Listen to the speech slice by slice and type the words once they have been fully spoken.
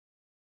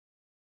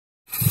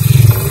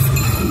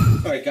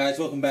Alright guys,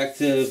 welcome back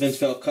to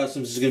Vince-Vell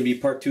Customs. This is going to be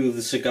part 2 of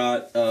the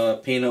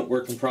Sagat paint up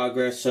work in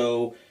progress.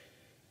 So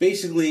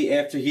basically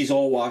after he's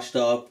all washed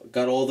up,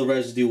 got all the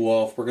residue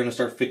off, we're going to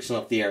start fixing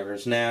up the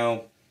errors.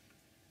 Now,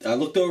 I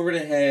looked over the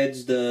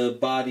heads, the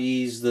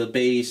bodies, the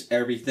base,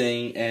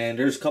 everything, and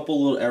there's a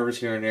couple little errors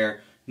here and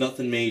there.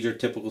 Nothing major,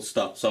 typical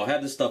stuff. So I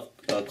had this stuff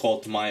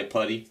called Tamaya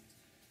Putty.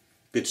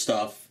 Good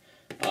stuff.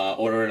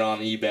 Order it on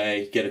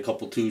eBay, get a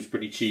couple tubes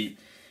pretty cheap.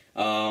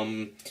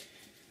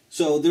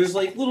 So there's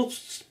like little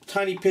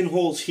tiny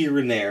pinholes here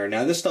and there.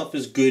 Now this stuff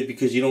is good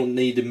because you don't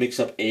need to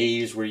mix up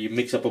A's where you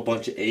mix up a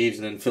bunch of A's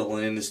and then fill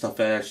it in. This stuff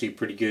is actually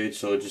pretty good,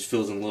 so it just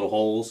fills in little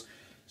holes.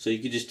 So you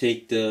could just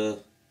take the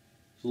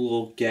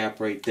little gap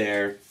right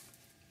there,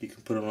 you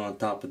can put it on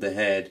top of the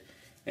head,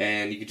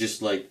 and you could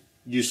just like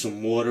use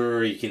some water,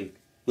 or you can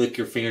lick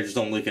your finger, just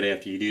don't lick it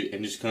after you do it,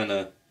 and just kind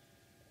of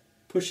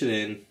push it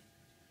in.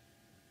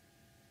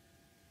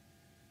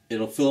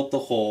 It'll fill up the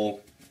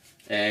hole.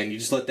 And you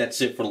just let that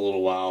sit for a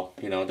little while.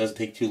 You know, it doesn't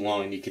take too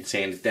long and you can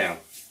sand it down.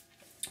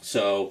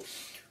 So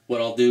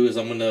what I'll do is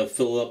I'm going to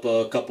fill up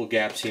a couple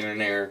gaps here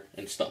and there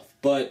and stuff.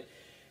 But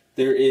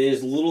there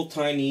is little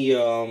tiny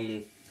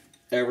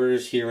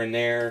errors here and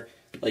there.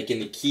 Like in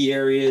the key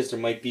areas, there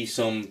might be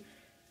some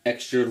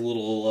extra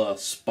little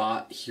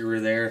spot here or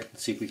there.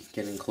 Let's see if we can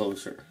get in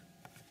closer.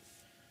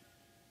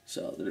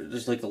 So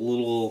there's like a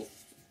little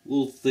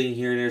thing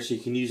here and there, so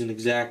you can use an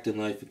X-Acto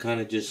knife and kind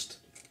of just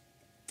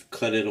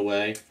cut it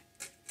away.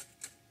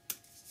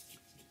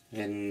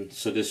 And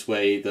so this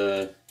way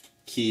the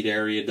keyed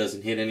area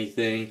doesn't hit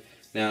anything.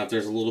 Now if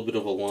there's a little bit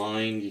of a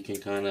line, you can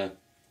kind of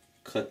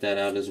cut that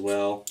out as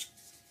well.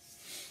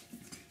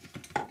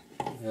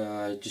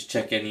 Just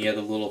check any other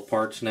little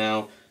parts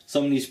now.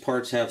 Some of these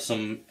parts have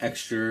some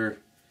extra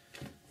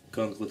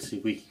gunk. Let's see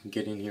if we can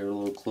get in here a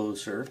little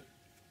closer.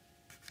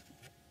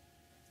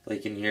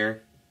 Like in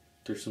here,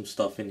 there's some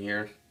stuff in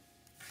here.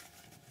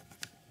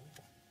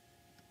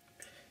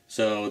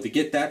 So to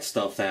get that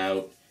stuff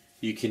out,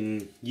 you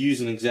can use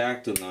an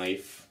X-Acto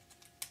knife,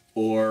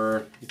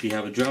 or if you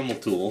have a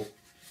dremel tool,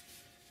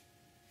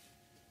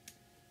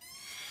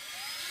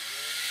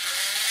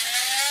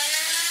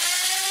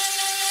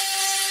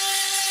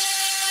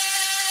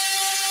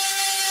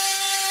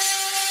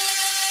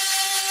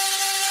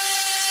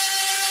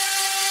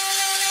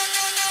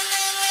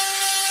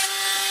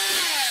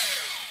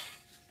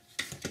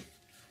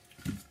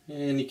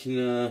 and you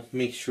can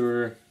make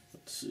sure,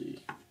 let's see,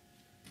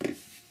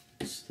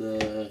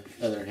 the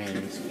other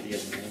hand.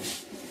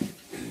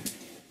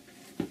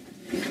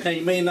 Now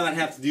you may not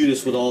have to do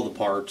this with all the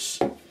parts.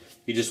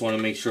 You just want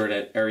to make sure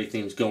that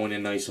everything's going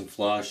in nice and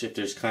flush. If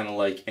there's kind of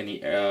like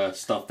any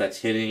stuff that's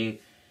hitting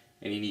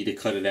and you need to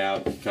cut it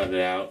out, cut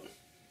it out.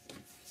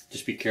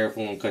 Just be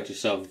careful and cut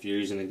yourself if you're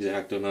using an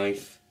X-Acto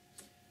knife.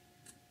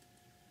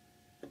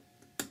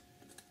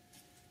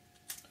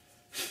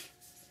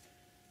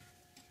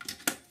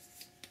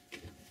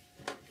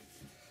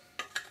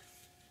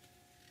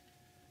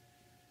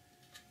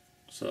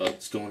 So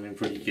it's going in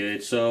pretty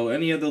good. So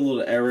any other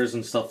little errors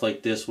and stuff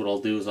like this, what I'll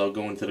do is I'll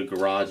go into the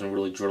garage and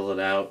really drill it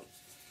out.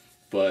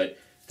 But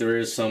there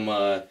is some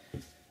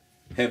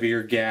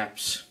heavier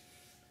gaps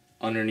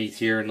underneath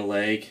here in the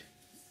leg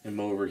and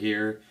over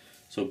here.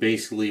 So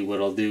basically what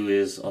I'll do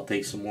is I'll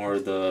take some more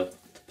of the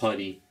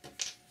putty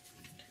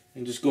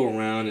and just go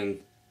around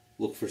and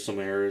look for some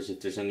errors if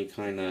there's any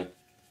kind of...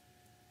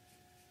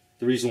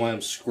 The reason why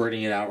I'm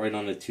squirting it out right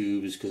on the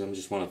tube is because I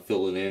just want to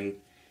fill it in.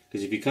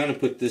 Because if you kind of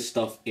put this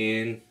stuff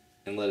in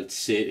and let it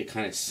sit, it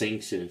kind of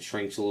sinks and it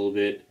shrinks a little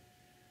bit.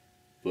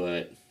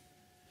 But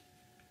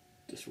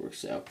this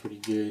works out pretty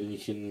good, and you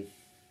can...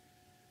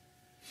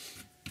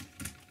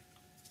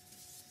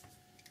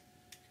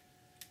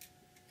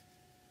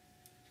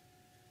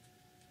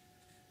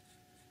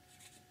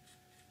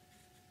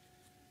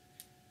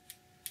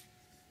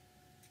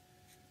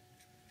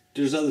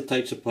 There's other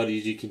types of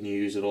putties you can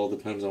use. It all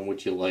depends on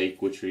what you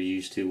like, what you're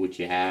used to, what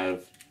you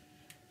have.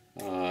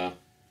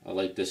 I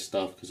like this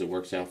stuff because it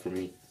works out for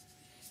me.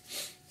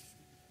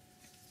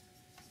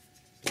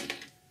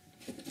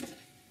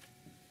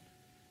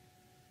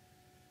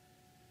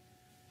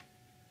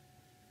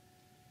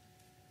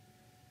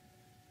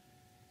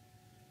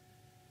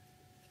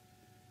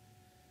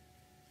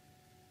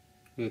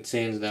 And it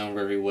sands down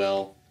very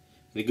well.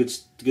 And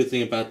the good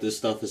thing about this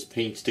stuff is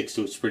paint sticks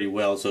to it pretty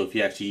well, so if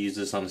you actually use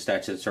this on a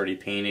statue that's already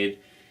painted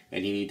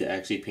and you need to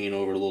actually paint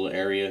over a little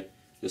area,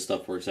 this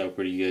stuff works out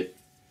pretty good.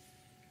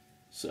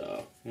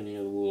 So, any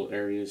other little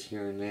areas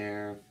here and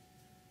there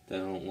that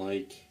I don't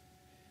like,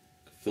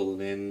 fill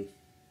it in.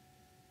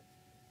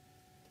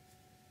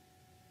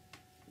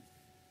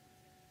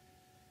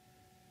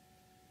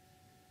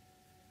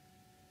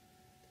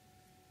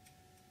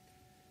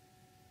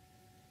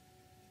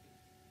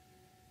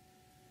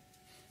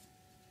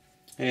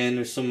 And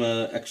there's some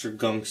extra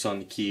gunks on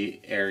the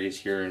key areas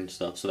here and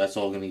stuff, so that's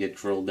all going to get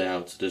drilled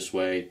out, so this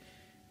way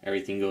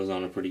everything goes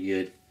on it pretty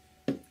good.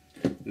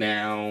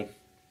 Now,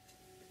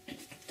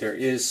 there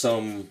is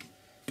some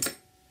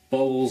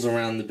bubbles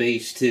around the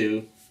base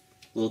too,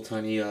 little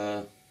tiny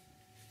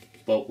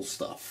bubble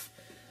stuff.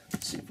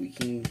 Let's see if we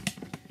can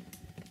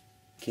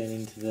get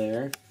into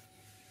there.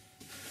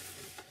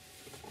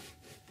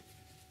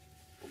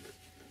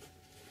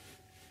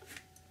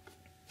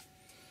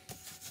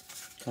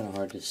 Kind of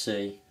hard to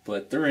say,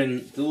 but they're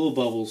in the little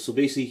bubbles, so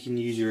basically you can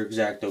use your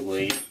X-Acto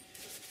blade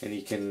and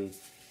you can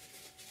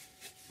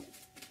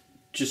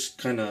just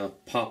kind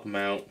of pop them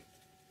out.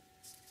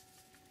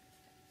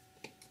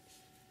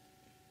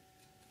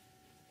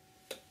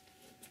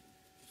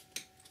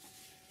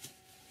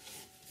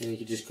 And you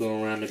can just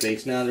go around the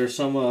base. Now there's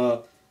some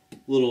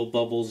little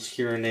bubbles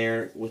here and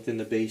there within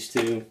the base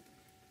too.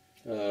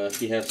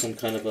 If you have some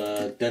kind of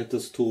a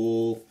dentist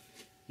tool,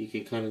 you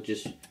can kind of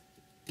just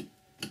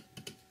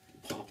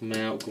pop them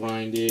out,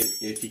 grind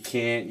it. If you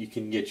can't, you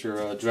can get your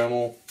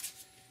dremel.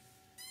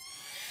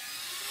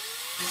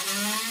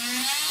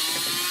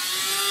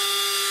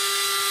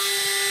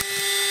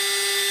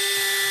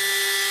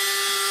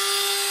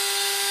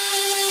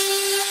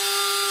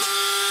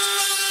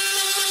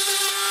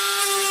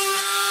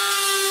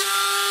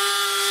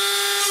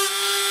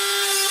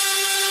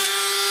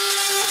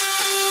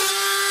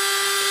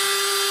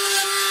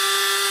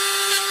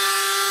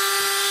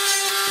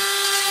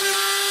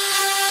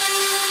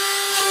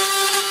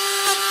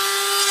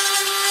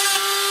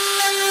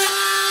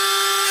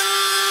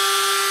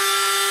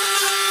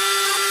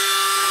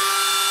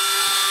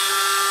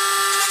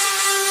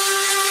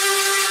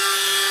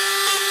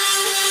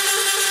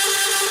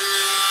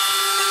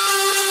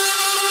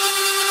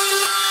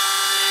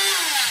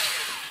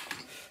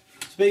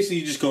 Basically,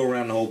 you just go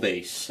around the whole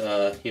base,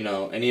 you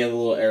know, any other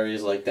little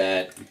areas like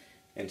that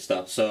and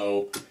stuff.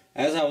 So,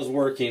 as I was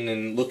working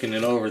and looking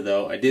it over,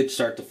 though, I did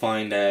start to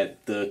find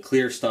that the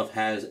clear stuff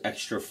has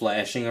extra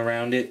flashing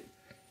around it.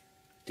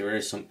 There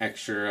is some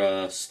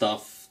extra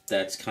stuff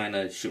that's kind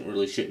of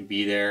shouldn't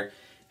be there.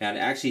 Now, to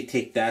actually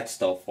take that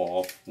stuff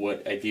off,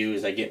 what I do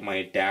is I get my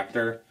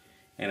adapter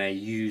and I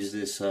use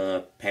this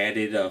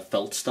padded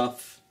felt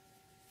stuff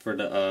for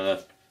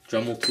the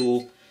Dremel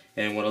tool.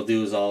 And what I'll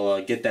do is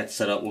I'll get that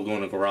set up. We'll go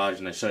in the garage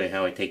and I'll show you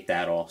how I take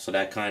that off. So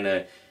that kind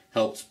of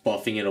helps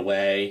buffing it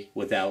away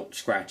without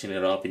scratching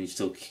it up, and you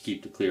still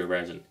keep the clear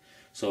resin.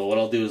 So what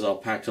I'll do is I'll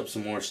patch up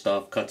some more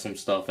stuff, cut some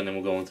stuff, and then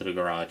we'll go into the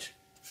garage.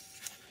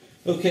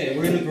 Okay,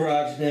 we're in the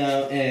garage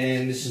now,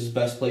 and this is the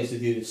best place to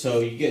do this. So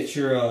you get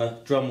your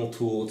Dremel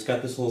tool. It's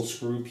got this little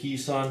screw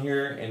piece on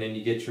here, and then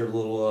you get your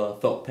little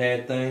felt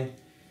pad thing,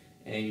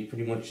 and you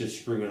pretty much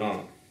just screw it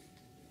on.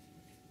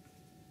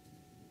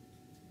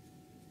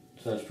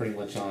 So that's pretty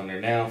much on there.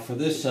 Now for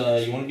this,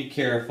 you want to be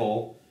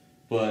careful,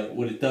 but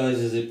what it does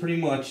is it pretty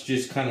much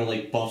just kind of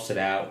like buffs it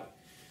out.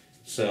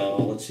 So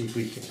let's see if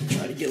we can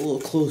try to get a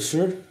little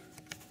closer.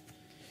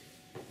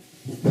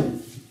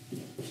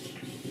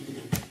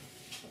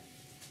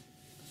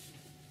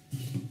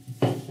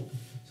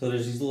 So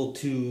there's these little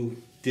two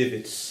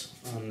divots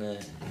on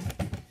the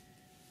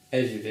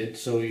edge of it,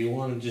 so you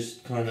want to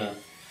just kind of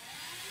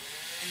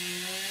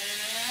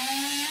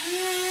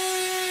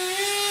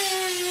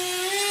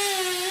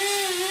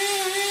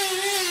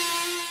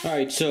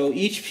Alright, so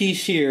each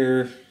piece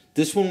here,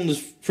 this one was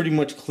pretty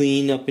much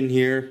clean up in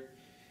here,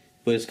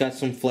 but it's got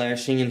some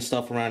flashing and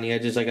stuff around the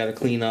edges I gotta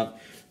clean up.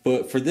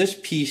 But for this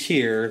piece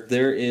here,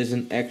 there is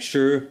an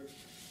extra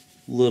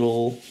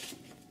little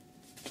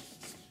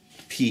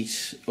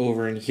piece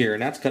over in here,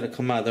 and that's gotta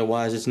come out,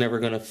 otherwise it's never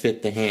gonna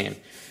fit the hand.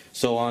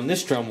 So on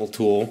this Dremel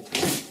tool,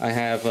 I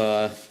have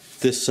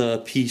this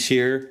piece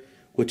here,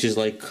 which is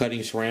like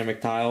cutting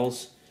ceramic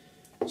tiles.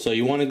 So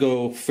you want to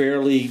go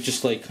fairly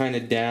just like kind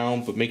of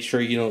down, but make sure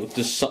you know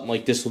just something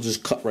like this will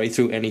just cut right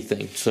through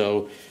anything.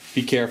 So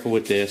be careful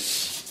with this.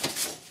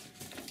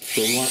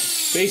 So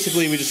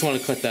basically we just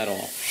want to cut that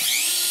off.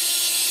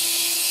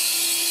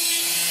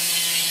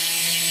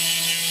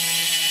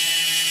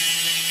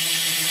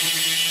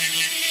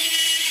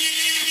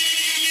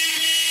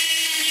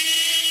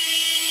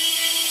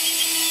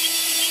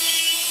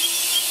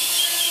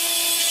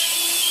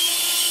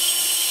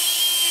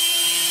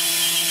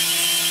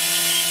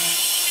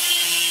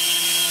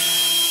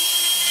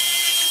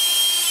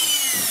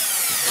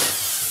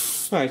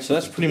 Alright, so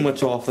that's pretty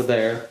much off of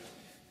there.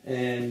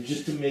 And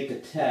just to make a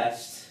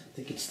test, I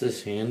think it's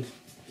this hand.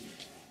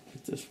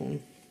 Get this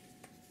one.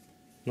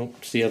 Nope,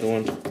 it's the other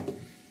one.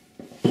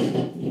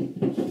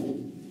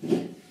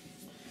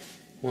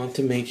 Want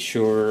to make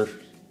sure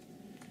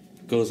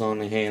it goes on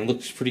the hand.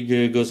 Looks pretty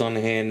good, goes on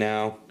the hand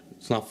now.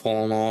 It's not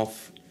falling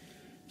off.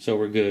 So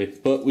we're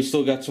good. But we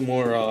still got some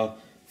more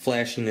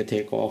flashing to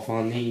take off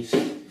on these.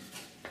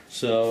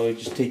 So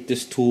just take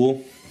this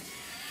tool.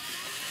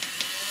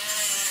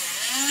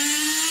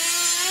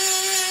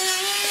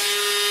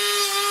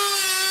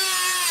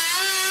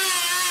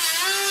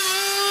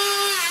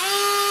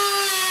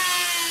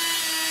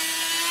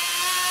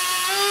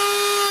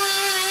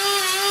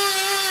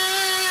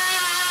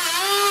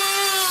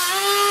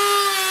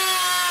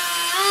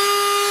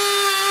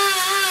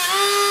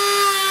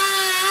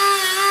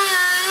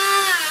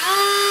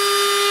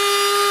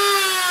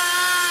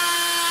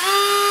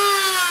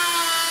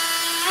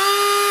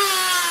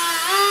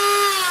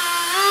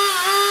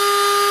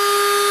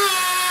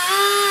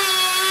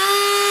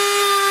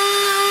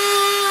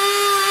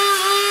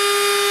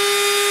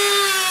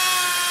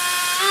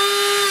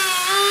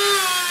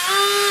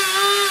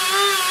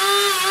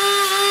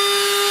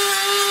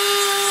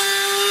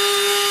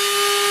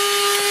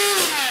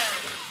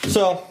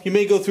 So you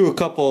may go through a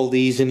couple of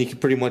these, and you can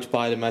pretty much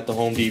buy them at the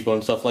Home Depot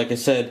and stuff. Like I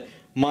said,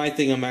 my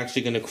thing, I'm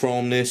actually going to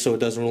chrome this, so it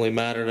doesn't really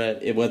matter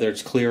that whether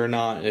it's clear or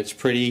not, and it's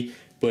pretty.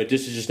 But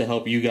this is just to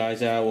help you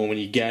guys out. When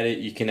you get it,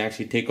 you can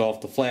actually take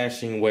off the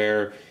flashing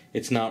where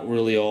it's not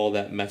really all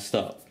that messed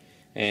up,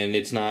 and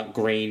it's not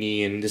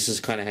grainy, and this is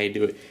kind of how you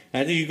do it.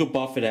 And I think you could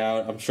buff it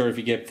out. I'm sure if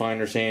you get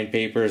finer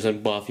sandpapers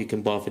and buff, you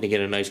can buff it and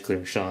get a nice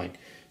clear shine.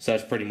 So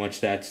that's pretty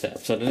much that step.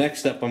 So the next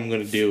step I'm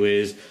going to do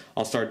is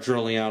I'll start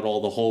drilling out all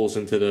the holes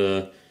into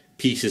the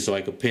pieces so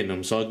I can pin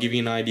them. So I'll give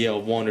you an idea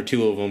of one or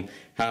two of them,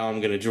 how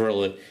I'm going to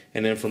drill it,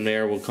 and then from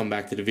there we'll come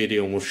back to the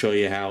video and we'll show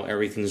you how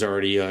everything's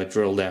already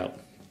drilled out.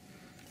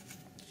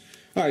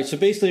 Alright, so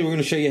basically we're going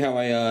to show you how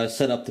I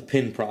set up the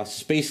pin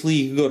process. Basically,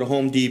 you can go to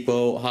Home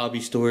Depot,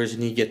 hobby stores,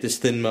 and you get this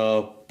thin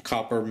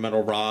copper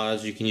metal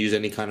rods. You can use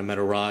any kind of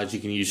metal rods. You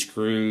can use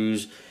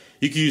screws.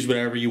 You can use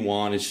whatever you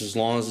want. It's just as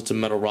long as it's a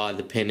metal rod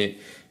to pin it,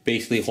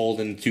 basically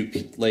holding the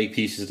two leg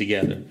pieces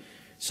together.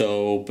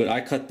 So, but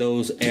I cut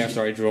those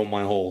after I drill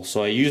my hole.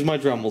 So I use my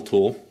dremel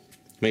tool.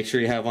 Make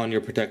sure you have on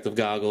your protective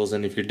goggles,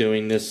 and if you're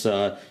doing this,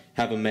 have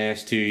a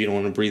mask too. You don't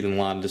want to breathe in a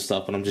lot of this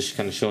stuff, but I'm just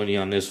kind of showing you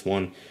on this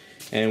one.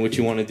 And what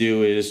you want to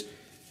do is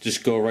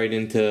just go right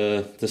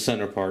into the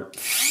center part.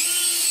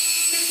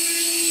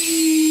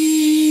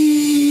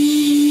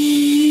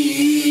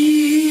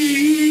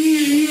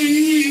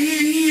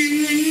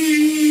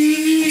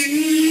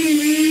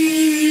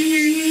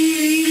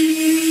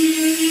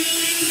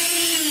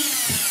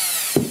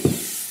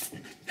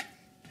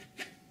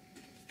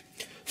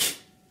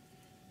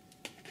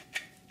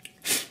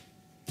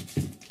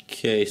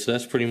 Okay, so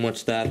that's pretty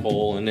much that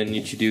hole, and then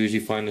what you do is you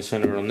find the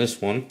center on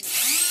this one.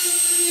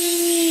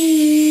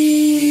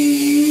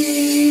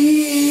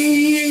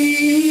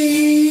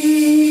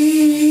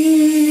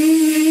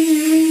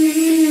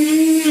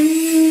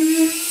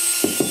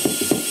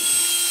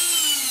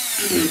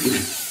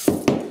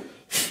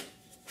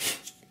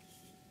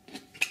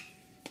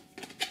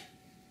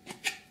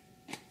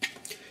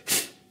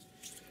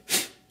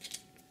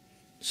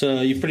 So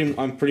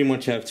I pretty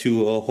much have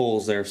two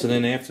holes there. So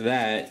then after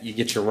that, you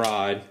get your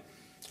rod,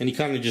 and you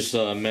kind of just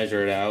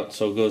measure it out.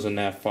 So it goes in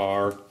that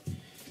far,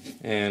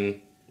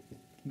 and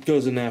it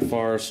goes in that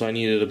far. So I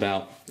needed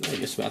about, I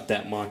guess, about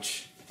that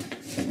much.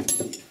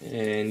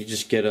 And you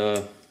just get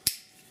a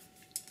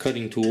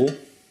cutting tool.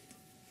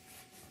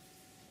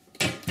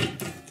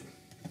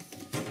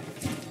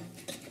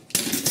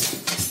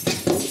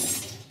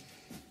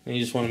 And you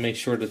just want to make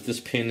sure that this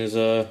pin is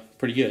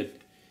pretty good.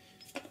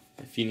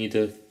 If you need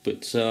to,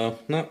 but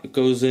no, it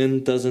goes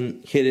in,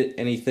 doesn't hit it,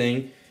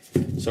 anything,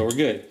 so we're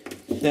good.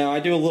 Now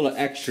I do a little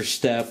extra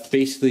step,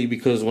 basically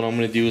because what I'm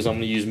going to do is I'm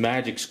going to use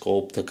Magic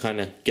Sculpt to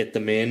kind of get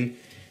them in,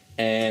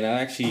 and I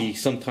actually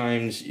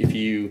sometimes if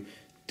you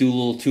do a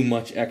little too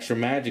much extra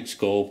Magic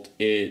Sculpt,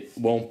 it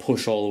won't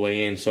push all the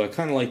way in. So I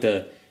kind of like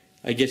to,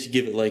 I guess you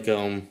give it like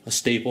a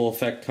staple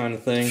effect kind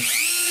of thing.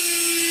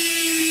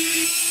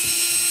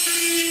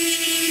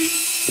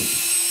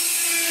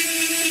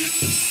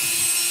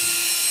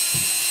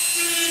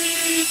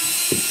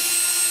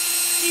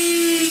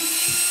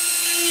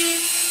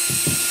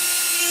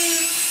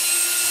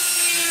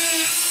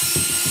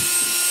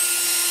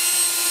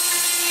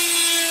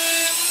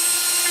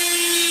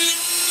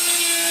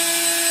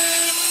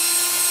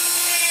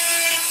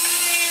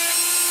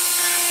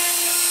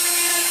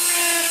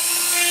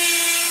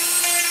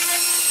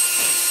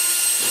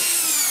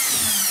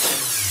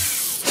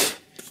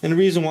 And the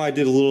reason why I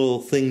did a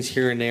little things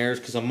here and there is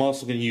because I'm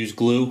also going to use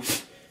glue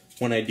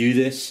when I do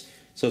this.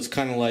 So it's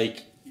kind of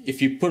like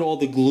if you put all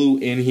the glue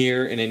in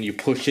here and then you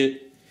push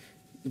it,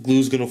 the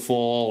glue's going to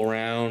fall all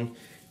around.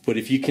 But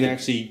if you can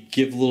actually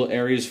give little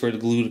areas for the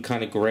glue to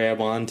kind of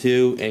grab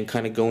onto and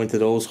kind of go into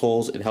those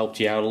holes, it helps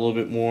you out a little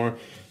bit more.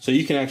 So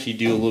you can actually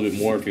do a little bit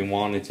more if you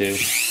wanted to.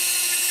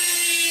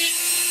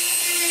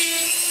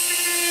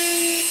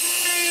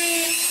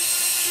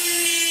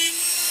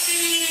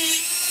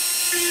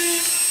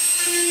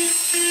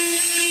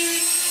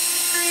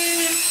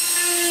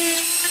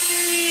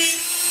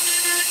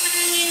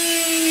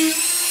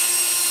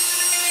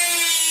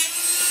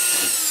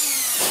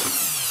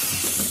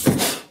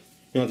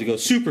 You don't have to go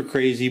super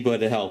crazy,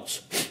 but it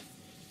helps.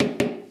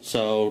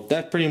 So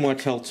that pretty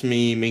much helps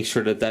me make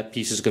sure that that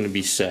piece is going to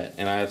be set.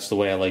 And that's the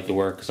way I like to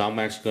work, because I'm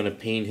actually going to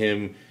paint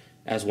him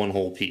as one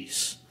whole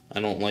piece. I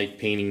don't like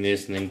painting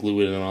this and then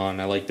gluing it on.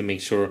 I like to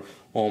make sure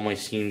all my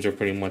seams are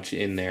pretty much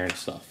in there and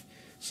stuff.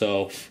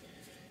 So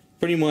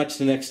pretty much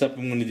the next step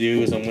I'm going to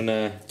do is I'm going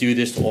to do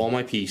this to all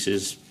my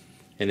pieces.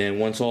 And then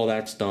once all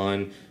that's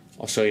done,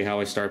 I'll show you how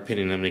I start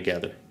pinning them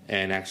together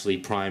and actually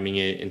priming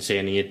it and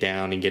sanding it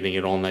down and getting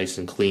it all nice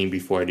and clean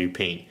before I do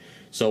paint.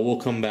 So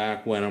we'll come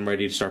back when I'm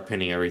ready to start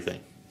pinning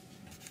everything.